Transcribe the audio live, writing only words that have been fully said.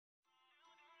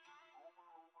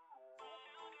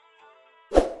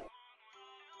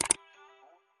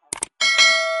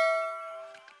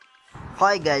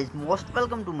Hi guys, most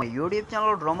welcome to my YouTube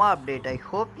channel Drama Update. I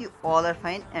hope you all are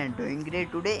fine and doing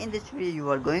great. Today in this video you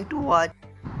are going to watch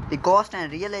the cost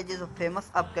and real ages of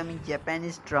famous upcoming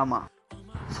Japanese drama.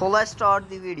 So let's start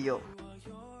the video.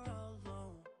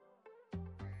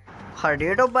 Her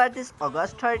date of birth is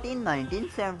August 13,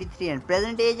 1973 and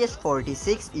present age is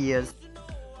 46 years.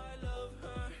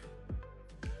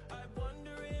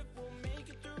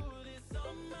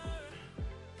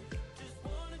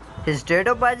 His date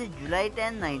of birth is July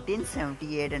 10,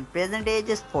 1978 and present age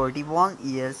is 41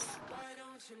 years.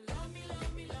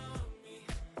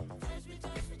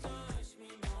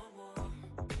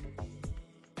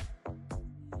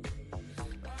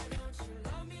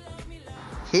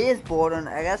 He is born on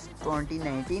August 20,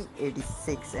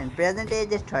 1986 and present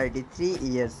age is 33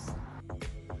 years.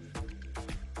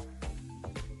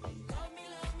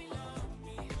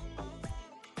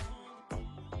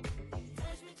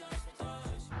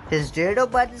 His date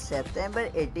of birth is September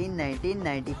 18,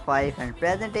 1995 and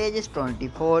present age is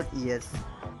 24 years.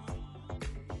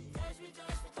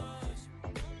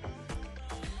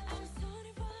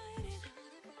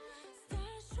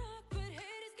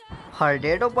 Her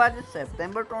date of birth is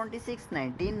September 26,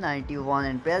 1991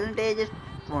 and present age is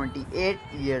 28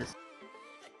 years.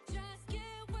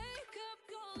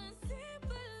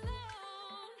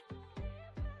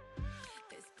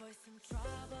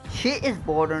 She is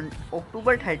born on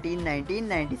October 13,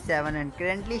 1997 and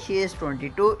currently she is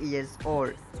 22 years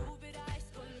old.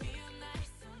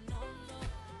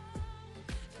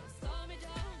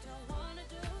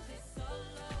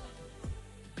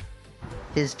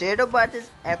 His date of birth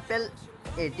is April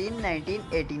 18,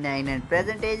 1989 and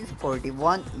present age is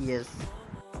 41 years.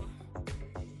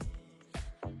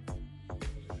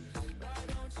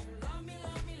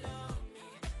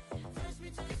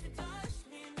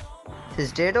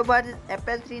 His date of birth is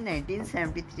April 3,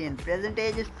 1973 and present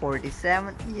age is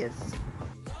 47 years.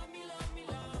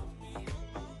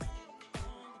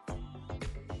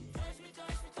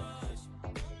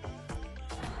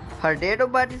 Her date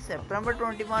of birth is September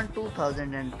 21,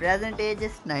 2000 and present age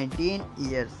is 19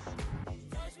 years.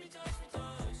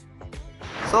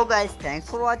 So guys, thanks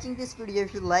for watching this video.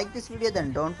 If you like this video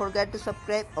then don't forget to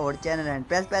subscribe our channel and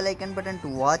press bell icon button to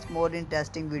watch more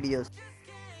interesting videos.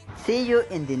 See you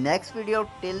in the next video.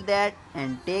 Till that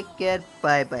and take care.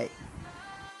 Bye bye.